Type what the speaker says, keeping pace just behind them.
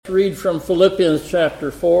Read from Philippians chapter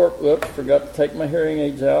 4. Whoops, forgot to take my hearing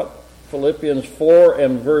aids out. Philippians 4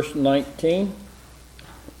 and verse 19.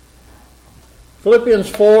 Philippians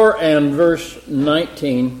 4 and verse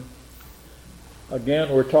 19. Again,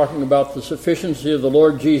 we're talking about the sufficiency of the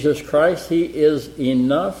Lord Jesus Christ. He is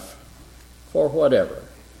enough for whatever.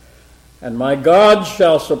 And my God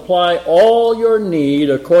shall supply all your need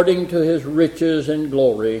according to his riches and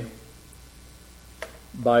glory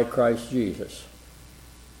by Christ Jesus.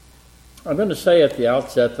 I'm going to say at the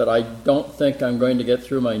outset that I don't think I'm going to get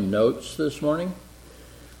through my notes this morning.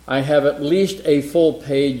 I have at least a full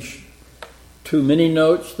page too many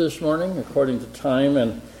notes this morning, according to time.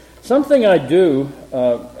 And something I do,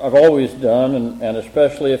 I've always done, and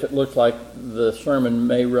especially if it looks like the sermon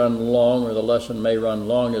may run long or the lesson may run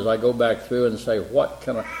long, is I go back through and say, what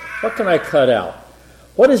can I cut out?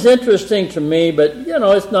 What is interesting to me, but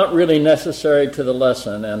it's not really necessary to the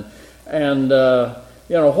lesson, and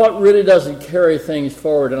what really doesn't carry things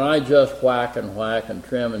forward, and I just whack and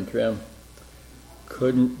trim.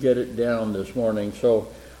 Couldn't get it down this morning. So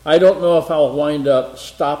I don't know if I'll wind up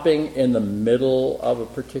stopping in the middle of a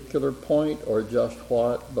particular point or just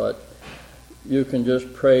what, but you can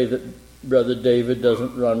just pray that Brother David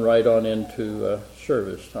doesn't run right on into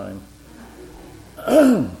service time.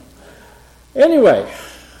 Anyway,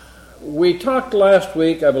 we talked last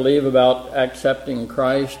week, I believe, about accepting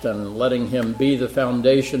Christ and letting him be the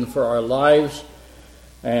foundation for our lives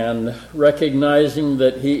and recognizing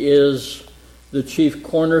that he is the chief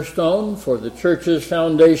cornerstone for the church's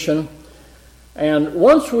foundation. And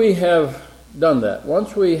once we have done that,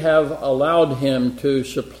 once we have allowed him to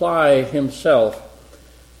supply himself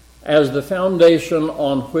as the foundation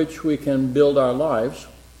on which we can build our lives,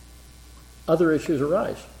 other issues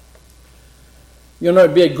arise.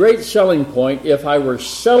 It'd be a great selling point if I were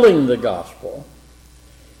selling the gospel.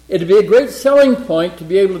 It'd be a great selling point to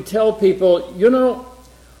be able to tell people,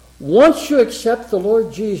 once you accept the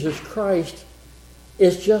Lord Jesus Christ,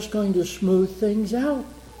 it's just going to smooth things out.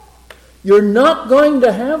 You're not going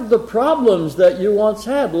to have the problems that you once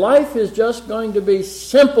had. Life is just going to be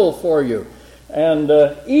simple for you and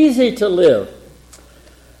easy to live.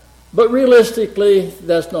 But realistically,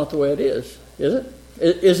 that's not the way it is it?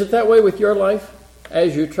 Is it that way with your life?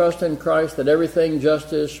 As you trust in Christ, that everything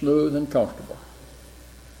just is smooth and comfortable.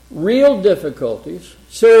 Real difficulties,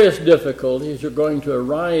 serious difficulties are going to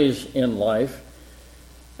arise in life.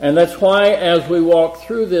 And that's why as we walk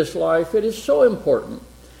through this life, it is so important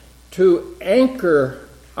to anchor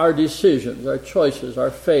our decisions, our choices,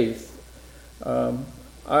 our faith,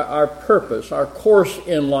 our purpose, our course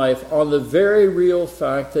in life on the very real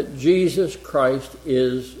fact that Jesus Christ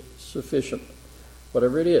is sufficient,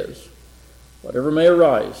 whatever it is. Whatever may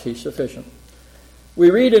arise, he's sufficient.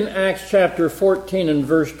 We read in Acts chapter 14 and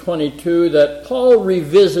verse 22 that Paul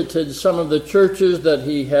revisited some of the churches that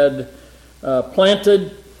he had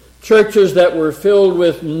planted, churches that were filled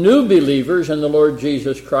with new believers in the Lord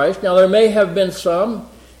Jesus Christ. Now, there may have been some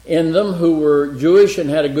in them who were Jewish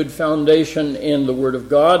and had a good foundation in the Word of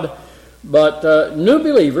God, but new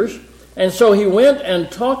believers. And so he went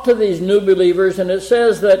and talked to these new believers, and it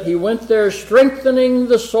says that he went there strengthening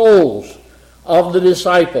the souls of the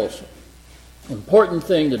disciples. Important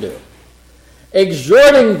thing to do.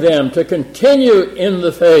 Exhorting them to continue in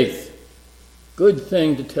the faith. Good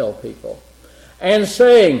thing to tell people. And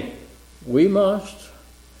saying, we must,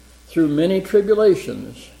 through many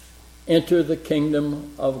tribulations, enter the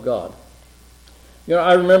kingdom of God.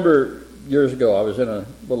 I remember years ago, I was in a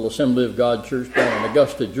little Assembly of God church down in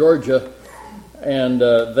Augusta, Georgia, and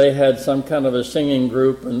they had some kind of a singing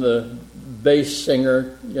group, and the bass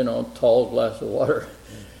singer, tall glass of water,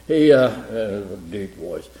 he a deep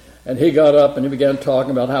voice, and he got up and he began talking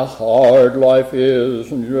about how hard life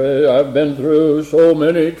is, and I've been through so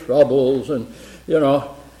many troubles, and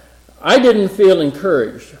I didn't feel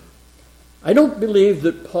encouraged. I don't believe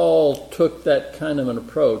that Paul took that kind of an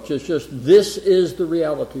approach. It's just, this is the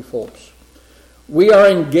reality, folks. We are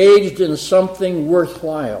engaged in something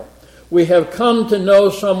worthwhile. We have come to know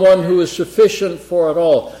someone who is sufficient for it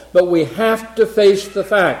all. But we have to face the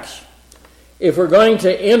facts. If we're going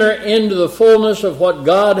to enter into the fullness of what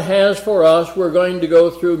God has for us, we're going to go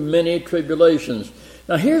through many tribulations.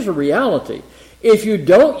 Now, here's a reality. If you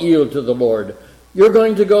don't yield to the Lord, you're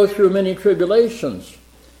going to go through many tribulations.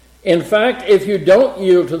 In fact, if you don't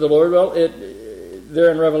yield to the Lord,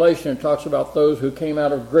 there in Revelation it talks about those who came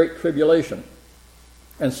out of great tribulation.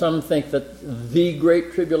 And some think that the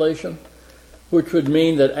great tribulation, which would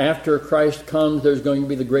mean that after Christ comes, there's going to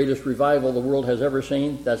be the greatest revival the world has ever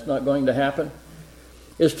seen. That's not going to happen.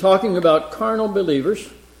 Is talking about carnal believers,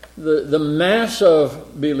 the mass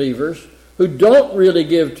of believers who don't really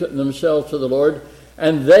give themselves to the Lord,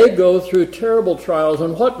 and they go through terrible trials.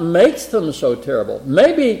 And what makes them so terrible?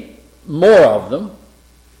 Maybe more of them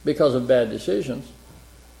because of bad decisions,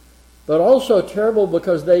 but also terrible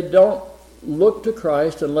because they don't look to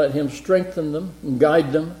Christ and let Him strengthen them and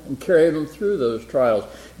guide them and carry them through those trials.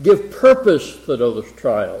 Give purpose to those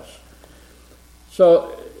trials.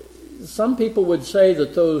 So some people would say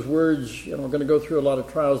that those words, we're going to go through a lot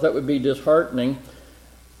of trials, that would be disheartening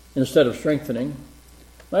instead of strengthening.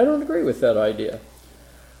 I don't agree with that idea.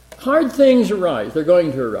 Hard things arise. They're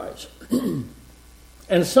going to arise.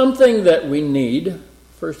 And something that we need,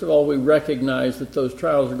 first of all, we recognize that those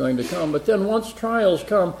trials are going to come, but then once trials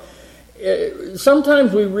come,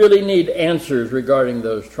 sometimes we really need answers regarding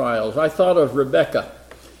those trials. I thought of Rebekah.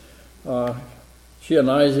 She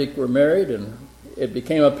and Isaac were married, and it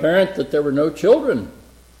became apparent that there were no children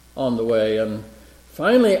on the way. And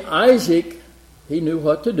finally, Isaac, he knew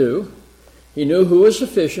what to do. He knew who was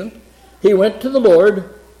sufficient. He went to the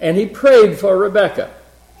Lord, and he prayed for Rebekah.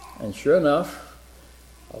 And sure enough,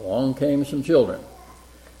 along came some children.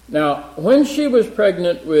 Now, when she was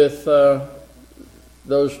pregnant with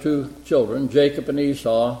those two children, Jacob and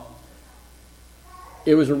Esau,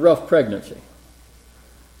 it was a rough pregnancy.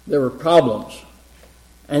 There were problems.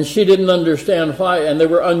 And she didn't understand why, and they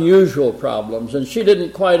were unusual problems, and she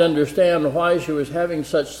didn't quite understand why she was having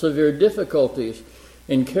such severe difficulties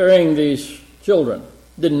in carrying these children.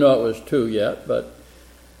 Didn't know it was two yet, but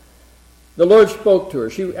the Lord spoke to her.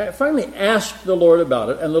 She finally asked the Lord about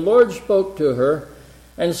it, and the Lord spoke to her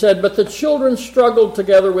and said, but the children struggled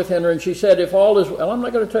together within her, and she said, if all is well, I'm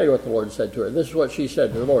not going to tell you what the Lord said to her. This is what she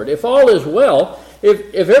said to the Lord. If all is well,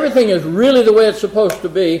 if everything is really the way it's supposed to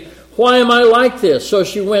be, why am I like this? So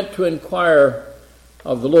she went to inquire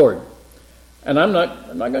of the Lord. And I'm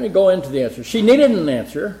not going to go into the answer. She needed an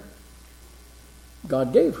answer.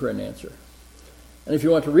 God gave her an answer. And if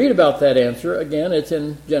you want to read about that answer, again, it's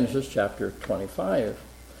in Genesis chapter 25.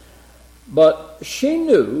 But she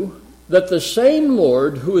knew that the same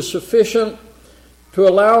Lord who was sufficient to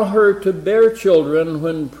allow her to bear children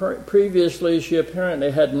when previously she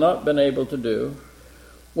apparently had not been able to do,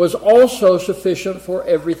 was also sufficient for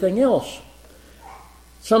everything else.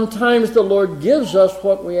 Sometimes the Lord gives us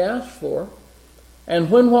what we ask for, and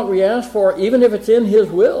when what we ask for, even if it's in His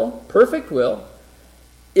will, perfect will,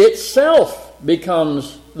 itself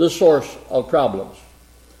becomes the source of problems.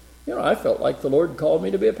 I felt like the Lord called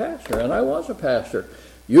me to be a pastor, and I was a pastor.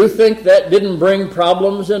 You think that didn't bring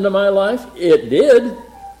problems into my life? It did.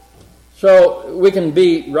 So we can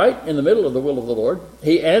be right in the middle of the will of the Lord.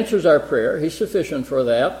 He answers our prayer. He's sufficient for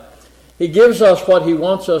that. He gives us what He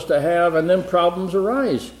wants us to have, and then problems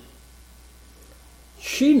arise.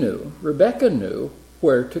 She knew, Rebekah knew,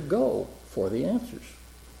 where to go for the answers,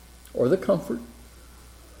 or the comfort,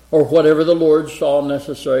 or whatever the Lord saw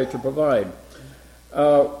necessary to provide.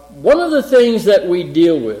 One of the things that we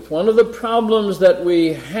deal with, one of the problems that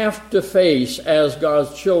we have to face as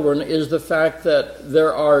God's children is the fact that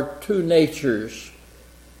there are two natures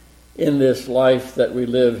in this life that we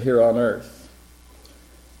live here on earth.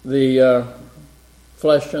 The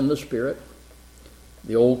flesh and the spirit,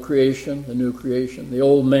 the old creation, the new creation, the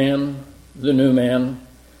old man, the new man,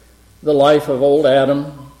 the life of old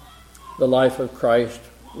Adam, the life of Christ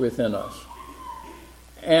within us.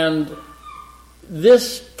 And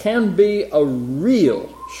this can be a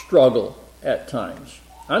real struggle at times.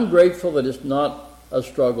 I'm grateful that it's not a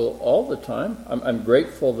struggle all the time. I'm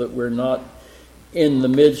grateful that we're not in the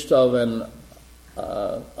midst of an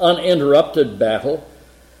uninterrupted battle,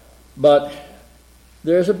 but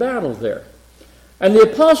there's a battle there. And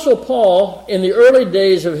the Apostle Paul, in the early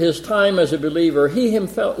days of his time as a believer, he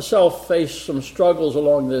himself faced some struggles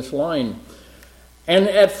along this line. And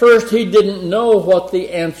at first he didn't know what the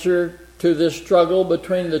answer to this struggle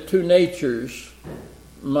between the two natures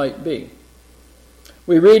might be.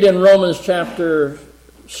 We read in Romans chapter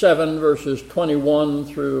 7, verses 21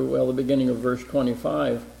 through, the beginning of verse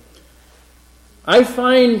 25. I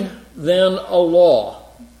find then a law.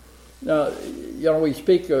 Now, we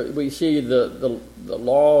see the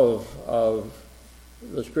law of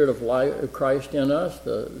the Spirit of life, of Christ in us,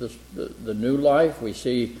 the new life. We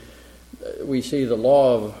see the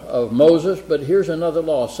law of Moses, but here's another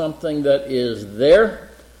law, something that is there.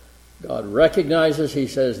 God recognizes, He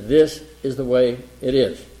says, this is the way it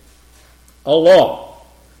is. A law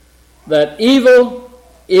that evil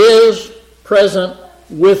is present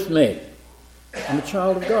with me. I'm a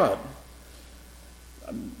child of God.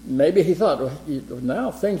 Maybe he thought,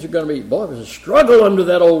 now things are going to be, there's a struggle under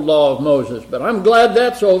that old law of Moses, but I'm glad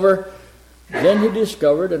that's over. Then he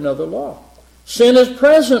discovered another law. Sin is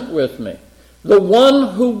present with me. The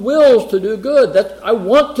one who wills to do good. I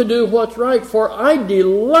want to do what's right, for I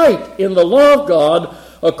delight in the law of God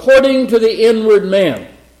according to the inward man.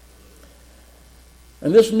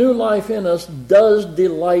 And this new life in us does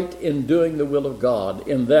delight in doing the will of God,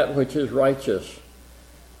 in that which is righteous.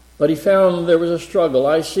 But he found there was a struggle.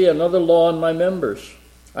 I see another law in my members.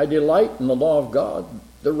 I delight in the law of God,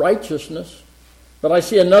 the righteousness. But I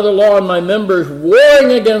see another law in my members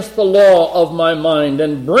warring against the law of my mind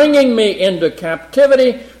and bringing me into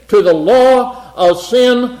captivity to the law of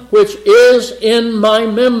sin which is in my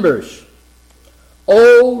members.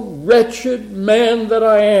 O wretched man that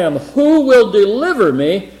I am, who will deliver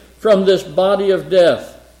me from this body of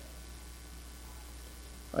death?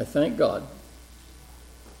 I thank God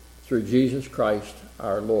through Jesus Christ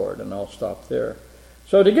our Lord. And I'll stop there.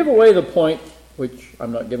 So to give away the point, which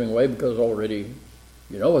I'm not giving away because already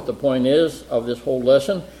you know what the point is of this whole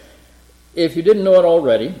lesson. If you didn't know it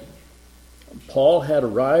already, Paul had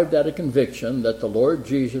arrived at a conviction that the Lord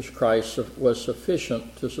Jesus Christ was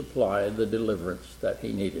sufficient to supply the deliverance that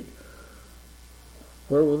he needed.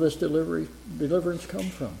 Where will this deliverance come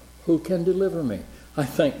from? Who can deliver me? I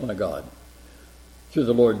thank my God through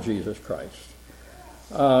the Lord Jesus Christ.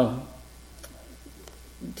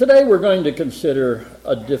 Today we're going to consider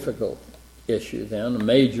a difficult issue then, a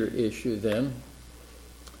major issue then,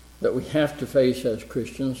 that we have to face as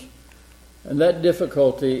Christians, and that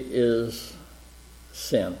difficulty is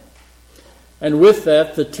sin. And with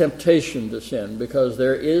that, the temptation to sin, because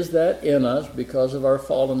there is that in us, because of our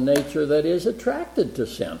fallen nature, that is attracted to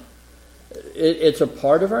sin. It's a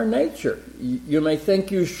part of our nature. You may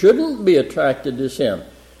think you shouldn't be attracted to sin.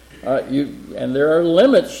 And there are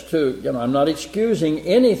limits to, I'm not excusing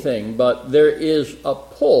anything, but there is a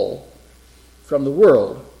pull from the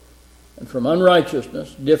world and from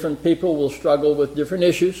unrighteousness. Different people will struggle with different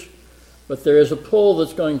issues, but there is a pull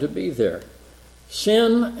that's going to be there.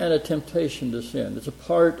 Sin and a temptation to sin. It's a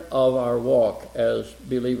part of our walk as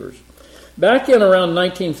believers. Back in around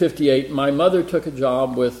 1958, my mother took a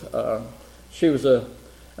job with, she was an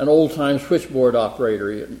old-time switchboard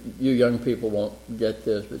operator. You young people won't get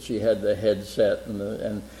this, but she had the headset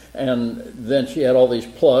and then she had all these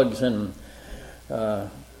plugs, and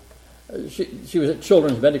she was at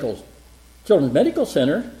Children's Medical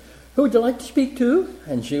Center. Who would you like to speak to?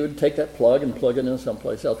 And she would take that plug and plug it in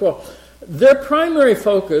someplace else. Well, their primary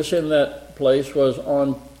focus in that place was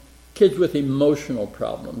on kids with emotional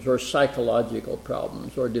problems or psychological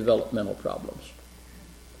problems or developmental problems.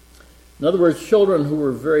 In other words, children who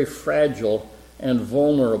were very fragile and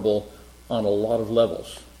vulnerable on a lot of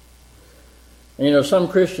levels. And some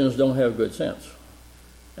Christians don't have good sense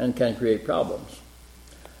and can create problems.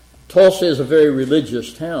 Tulsa is a very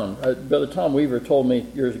religious town. Brother Tom Weaver told me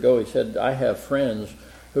years ago, he said, I have friends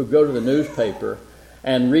who go to the newspaper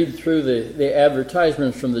and read through the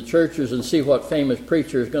advertisements from the churches and see what famous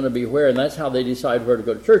preacher is going to be where, and that's how they decide where to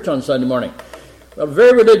go to church on Sunday morning. A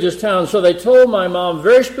very religious town, so they told my mom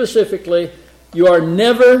very specifically, you are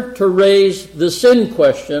never to raise the sin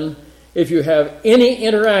question if you have any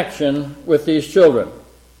interaction with these children.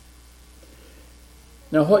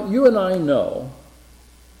 Now, what you and I know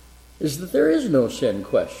is that there is no sin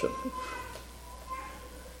question.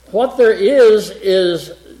 What there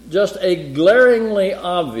is just a glaringly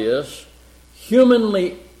obvious,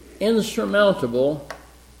 humanly insurmountable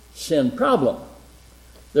sin problem.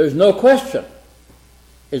 There's no question.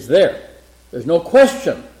 It's there. There's no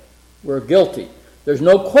question we're guilty. There's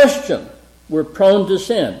no question we're prone to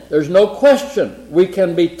sin. There's no question we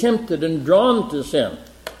can be tempted and drawn to sin.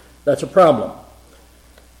 That's a problem.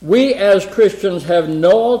 We as Christians have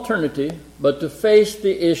no alternative but to face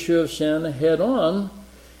the issue of sin head on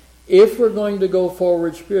if we're going to go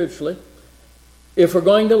forward spiritually, if we're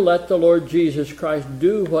going to let the Lord Jesus Christ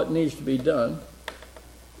do what needs to be done.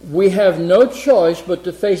 We have no choice but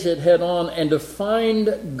to face it head on and to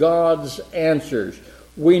find God's answers.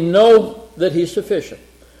 We know that He's sufficient.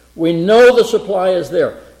 We know the supply is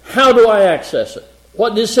there. How do I access it?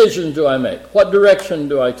 What decisions do I make? What direction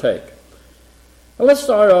do I take? Well, let's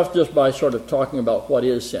start off just by sort of talking about what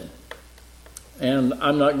is sin. And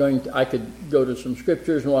I could go to some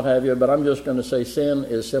scriptures and what have you, but I'm just going to say sin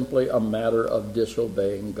is simply a matter of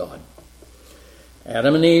disobeying God.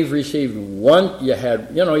 Adam and Eve received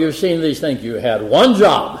you've seen these things. You had one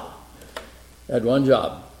job.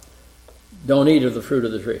 Don't eat of the fruit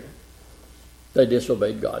of the tree. They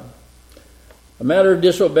disobeyed God. A matter of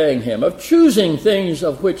disobeying Him, of choosing things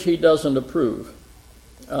of which He doesn't approve,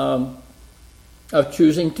 of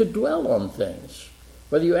choosing to dwell on things,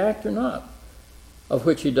 whether you act or not, of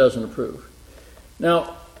which He doesn't approve.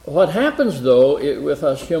 Now, What happens, though, with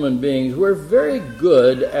us human beings, we're very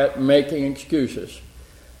good at making excuses.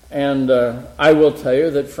 And I will tell you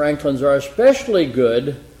that Franklins are especially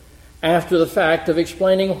good after the fact of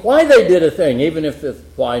explaining why they did a thing, even if the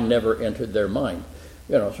why never entered their mind.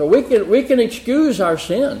 So we can excuse our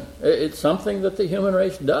sin. It's something that the human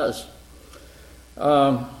race does.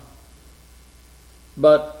 But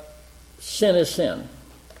sin is sin.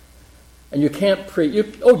 And you can't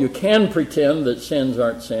you can pretend that sins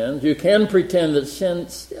aren't sins. You can pretend that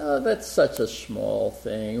sins, that's such a small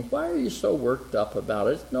thing. Why are you so worked up about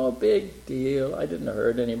it? It's no big deal. I didn't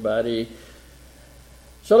hurt anybody.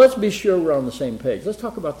 So let's be sure we're on the same page. Let's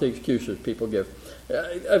talk about the excuses people give.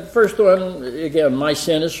 First one, again, my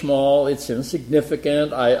sin is small. It's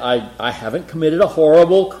insignificant. I haven't committed a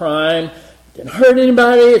horrible crime. Didn't hurt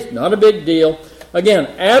anybody. It's not a big deal. Again,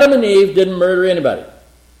 Adam and Eve didn't murder anybody.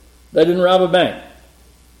 They didn't rob a bank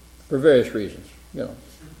for various reasons.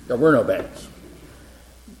 There were no banks.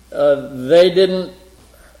 They didn't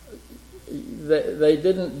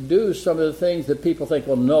do some of the things that people think,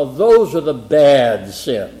 well, no, those are the bad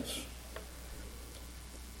sins.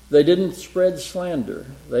 They didn't spread slander.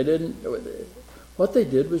 What they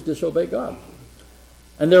did was disobey God.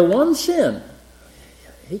 And their one sin,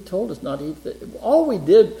 he told us not to eat all we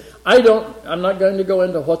did, I'm not going to go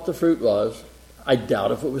into what the fruit was. I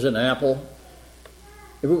doubt if it was an apple.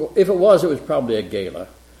 If it was probably a gala.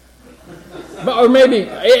 Or maybe,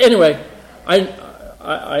 anyway, I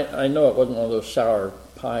know it wasn't one of those sour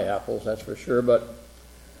pie apples, that's for sure, but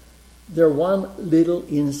their one little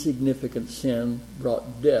insignificant sin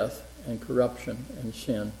brought death and corruption and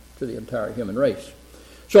sin to the entire human race.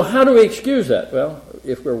 So how do we excuse that? Well,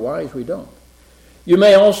 if we're wise, we don't. You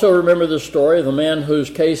may also remember the story of the man whose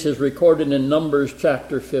case is recorded in Numbers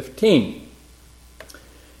chapter 15.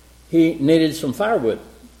 He needed some firewood.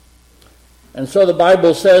 And so the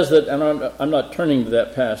Bible says that, and I'm not turning to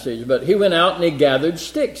that passage, but he went out and he gathered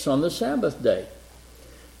sticks on the Sabbath day.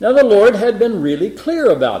 Now the Lord had been really clear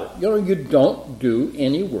about it. You don't do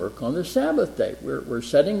any work on the Sabbath day. We're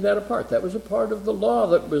setting that apart. That was a part of the law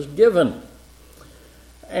that was given.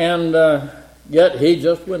 And yet he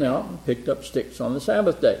just went out and picked up sticks on the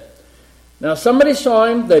Sabbath day. Now somebody saw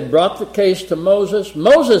him. They brought the case to Moses.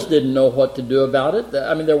 Moses didn't know what to do about it.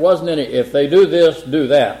 I mean, there wasn't any, if they do this, do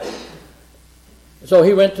that. So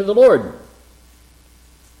he went to the Lord.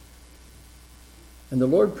 And the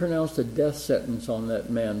Lord pronounced a death sentence on that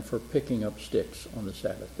man for picking up sticks on the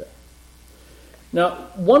Sabbath day. Now,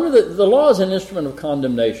 one of the law is an instrument of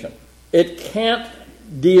condemnation. It can't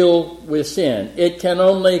deal with sin. It can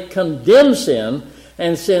only condemn sin.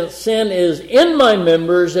 And since sin is in my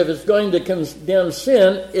members, if it's going to condemn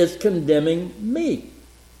sin, it's condemning me.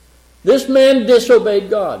 This man disobeyed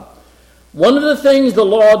God. One of the things the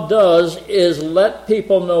law does is let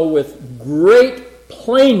people know with great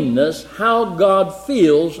plainness how God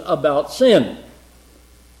feels about sin.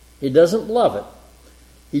 He doesn't love it.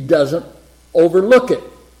 He doesn't overlook it.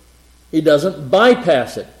 He doesn't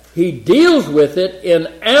bypass it. He deals with it in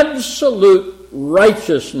absolute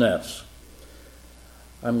righteousness.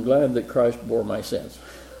 I'm glad that Christ bore my sins.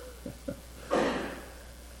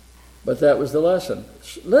 But that was the lesson.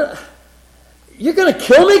 You're going to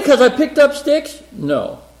kill me because I picked up sticks?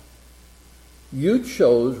 No. You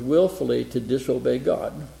chose willfully to disobey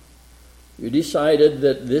God. You decided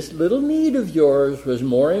that this little need of yours was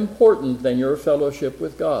more important than your fellowship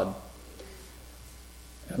with God.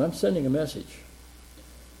 And I'm sending a message.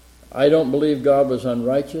 I don't believe God was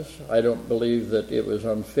unrighteous. I don't believe that it was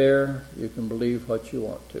unfair. You can believe what you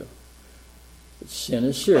want to. But sin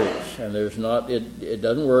is serious, and it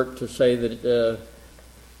doesn't work to say that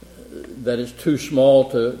that it's too small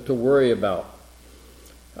to worry about.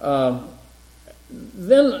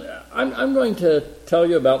 Then I'm going to tell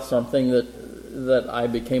you about something that I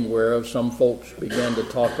became aware of. Some folks began to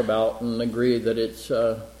talk about and agree that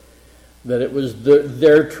it was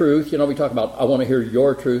their truth. We talk about, I want to hear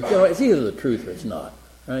your truth. It's either the truth or it's not,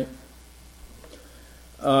 right?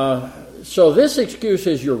 So this excuse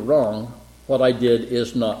is you're wrong. What I did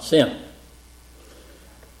is not sin.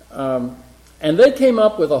 And they came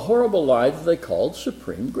up with a horrible lie that they called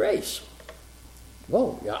supreme grace.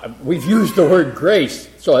 Whoa, yeah, we've used the word grace,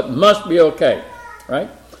 so it must be okay, right?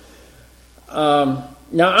 Now,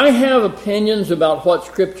 I have opinions about what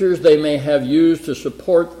scriptures they may have used to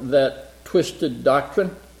support that twisted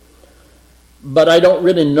doctrine, but I don't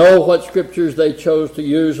really know what scriptures they chose to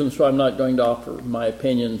use, and so I'm not going to offer my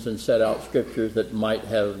opinions and set out scriptures that might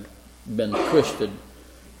have been twisted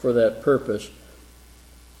for that purpose.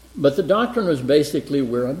 But the doctrine was basically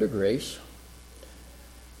we're under grace,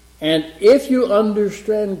 and if you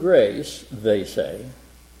understand grace, they say,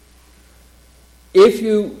 If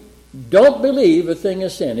you don't believe a thing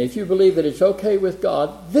is sin, if you believe that it's okay with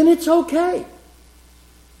God, then it's okay.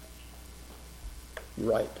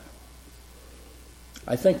 Right.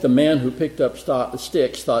 I think the man who picked up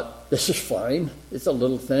sticks thought, this is fine. It's a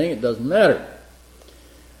little thing. It doesn't matter.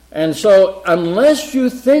 And so unless you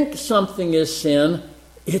think something is sin,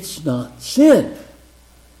 it's not sin.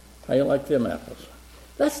 How you like them apples?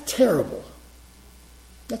 That's terrible.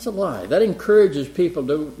 That's a lie. That encourages people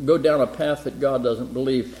to go down a path that God doesn't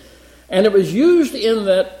believe. And it was used in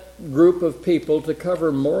that group of people to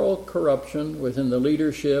cover moral corruption within the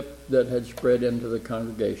leadership that had spread into the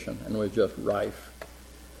congregation and was just rife.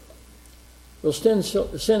 Well, sin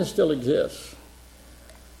still exists.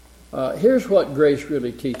 Here's what grace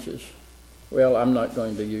really teaches. Well, I'm not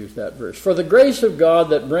going to use that verse. For the grace of God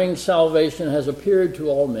that brings salvation has appeared to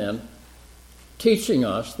all men, teaching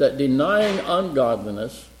us that denying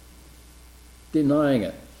ungodliness, denying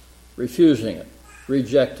it, refusing it,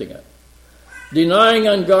 rejecting it, denying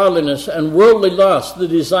ungodliness and worldly lust, the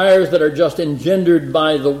desires that are just engendered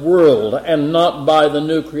by the world and not by the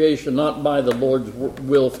new creation, not by the Lord's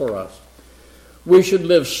will for us. We should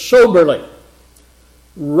live soberly,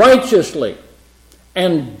 righteously,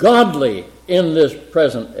 and godly in this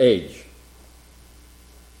present age.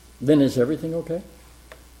 Then is everything okay?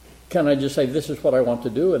 Can I just say, this is what I want to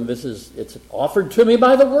do, and it's offered to me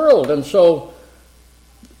by the world, and so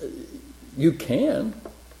you can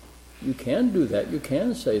do that, you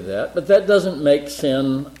can say that, but that doesn't make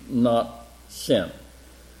sin not sin.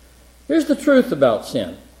 Here's the truth about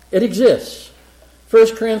sin. It exists.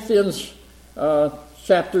 1 Corinthians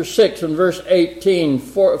chapter 6 and verse 18,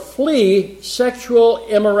 flee sexual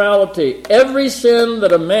immorality. Every sin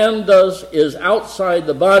that a man does is outside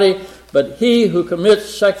the body, but he who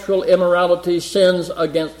commits sexual immorality sins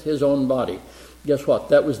against his own body. Guess what?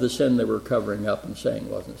 That was the sin they were covering up and saying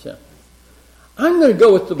wasn't sin. I'm going to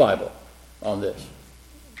go with the Bible on this.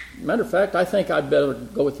 Matter of fact, I think I'd better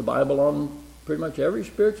go with the Bible on pretty much every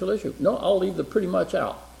spiritual issue. No, I'll leave the pretty much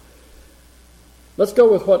out. Let's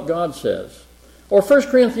go with what God says. Or 1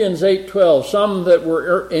 Corinthians 8:12, some that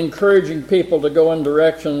were encouraging people to go in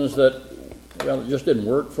directions that, well, it just didn't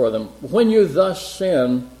work for them. When you thus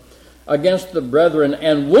sin against the brethren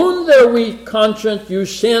and wound their weak conscience, you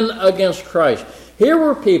sin against Christ. Here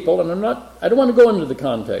were people, and I don't want to go into the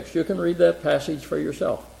context. You can read that passage for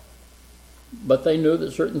yourself. But they knew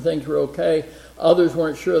that certain things were okay. Others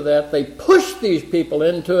weren't sure of that. They pushed these people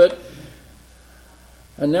into it.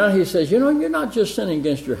 And now he says, you're not just sinning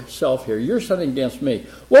against yourself here. You're sinning against me.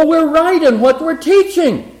 Well, we're right in what we're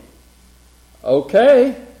teaching.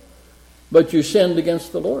 Okay. But you sinned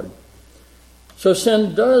against the Lord. So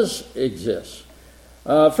sin does exist.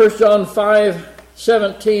 1 John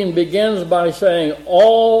 5:17 begins by saying,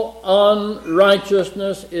 all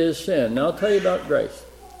unrighteousness is sin. Now I'll tell you about grace.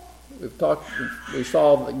 We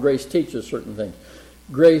saw that grace teaches certain things.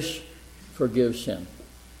 Grace forgives sin.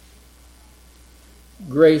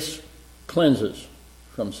 Grace cleanses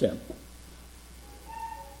from sin.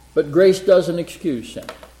 But grace doesn't excuse sin.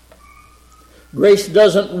 Grace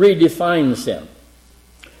doesn't redefine sin.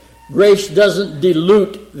 Grace doesn't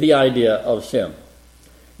dilute the idea of sin.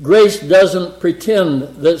 Grace doesn't pretend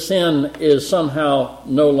that sin is somehow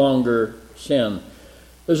no longer sin.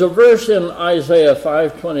 There's a verse in Isaiah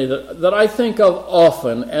 5:20 that I think of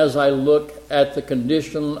often as I look at the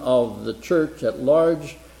condition of the church at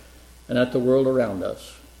large and at the world around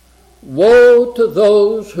us. Woe to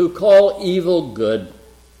those who call evil good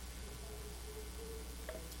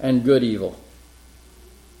and good evil,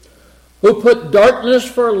 who put darkness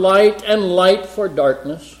for light and light for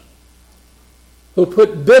darkness, who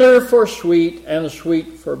put bitter for sweet and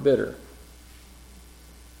sweet for bitter.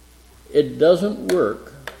 It doesn't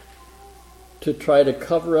work to try to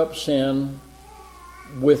cover up sin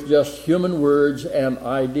with just human words and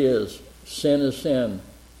ideas. Sin is sin.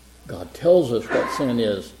 God tells us what sin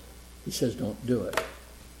is. He says, don't do it.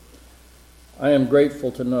 I am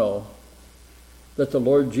grateful to know that the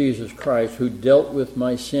Lord Jesus Christ, who dealt with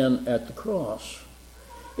my sin at the cross,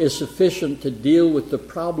 is sufficient to deal with the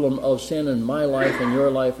problem of sin in my life and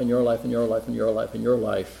your life and your life and your life and your life and your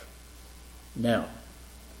life now.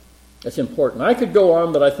 That's important. I could go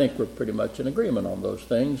on, but I think we're pretty much in agreement on those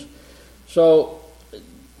things. So,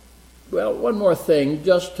 well, one more thing,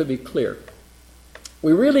 just to be clear.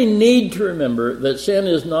 We really need to remember that sin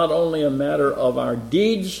is not only a matter of our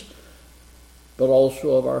deeds, but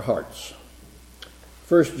also of our hearts.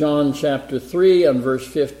 1 John chapter 3 and verse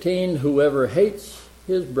 15, whoever hates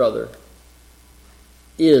his brother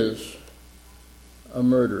is a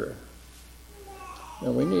murderer. Now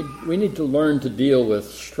we need to learn to deal with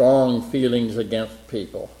strong feelings against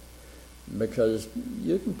people. because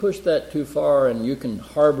you can push that too far and you can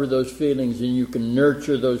harbor those feelings and you can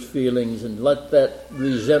nurture those feelings and let that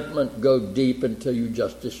resentment go deep until you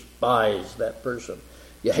just despise that person.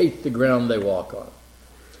 You hate the ground they walk on.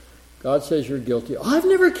 God says you're guilty. I've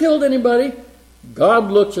never killed anybody. God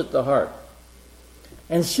looks at the heart.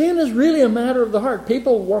 And sin is really a matter of the heart.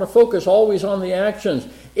 People want to focus always on the actions.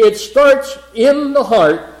 It starts in the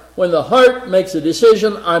heart. When the heart makes a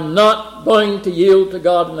decision, I'm not going to yield to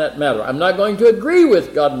God in that matter. I'm not going to agree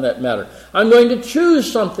with God in that matter. I'm going to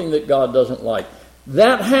choose something that God doesn't like.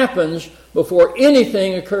 That happens before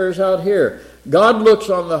anything occurs out here. God looks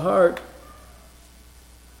on the heart.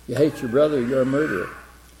 You hate your brother, you're a murderer.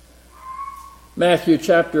 Matthew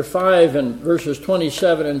chapter 5 and verses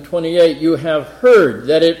 27 and 28, you have heard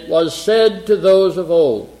that it was said to those of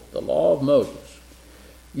old, the law of Moses,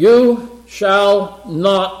 you shall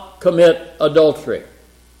not commit adultery.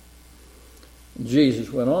 Jesus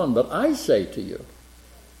went on, but I say to you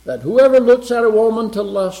that whoever looks at a woman to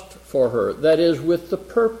lust for her, that is with the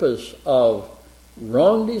purpose of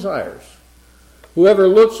wrong desires, whoever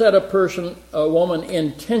looks at a woman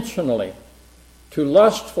intentionally to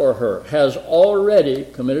lust for her has already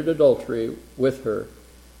committed adultery with her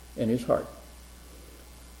in his heart.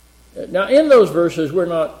 Now, in those verses, we're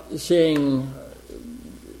not just seeing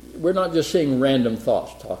random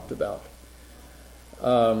thoughts talked about.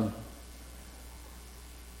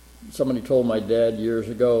 Somebody told my dad years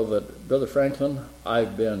ago that, Brother Franklin,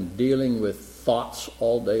 I've been dealing with thoughts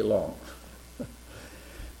all day long.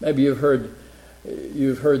 Maybe you've heard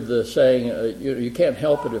the saying, you can't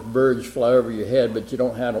help it if birds fly over your head, but you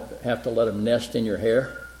don't have to let them nest in your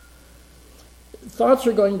hair. Thoughts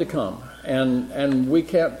are going to come, and we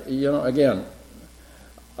can't, again,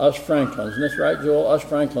 us Franklins, and that's right, Joel, us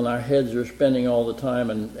Franklin, our heads are spinning all the time,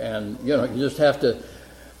 and you just have to,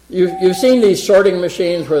 you've seen these sorting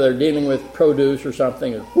machines where they're dealing with produce or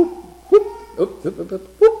something, and whoop, whoop, whoop, whoop,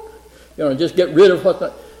 whoop, whoop, just get rid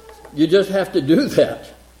of you just have to do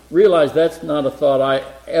that. Realize that's not a thought I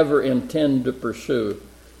ever intend to pursue.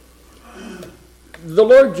 The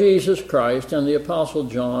Lord Jesus Christ and the Apostle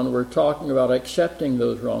John were talking about accepting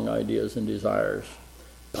those wrong ideas and desires,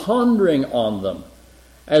 pondering on them,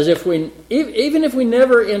 as if even if we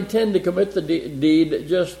never intend to commit the deed,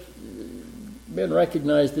 just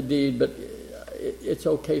recognize the deed, but it's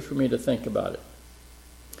okay for me to think about it.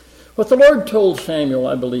 What the Lord told Samuel,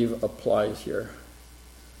 I believe, applies here.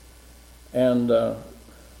 And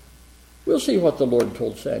we'll see what the Lord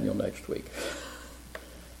told Samuel next week.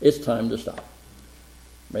 It's time to stop.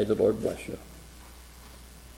 May the Lord bless you.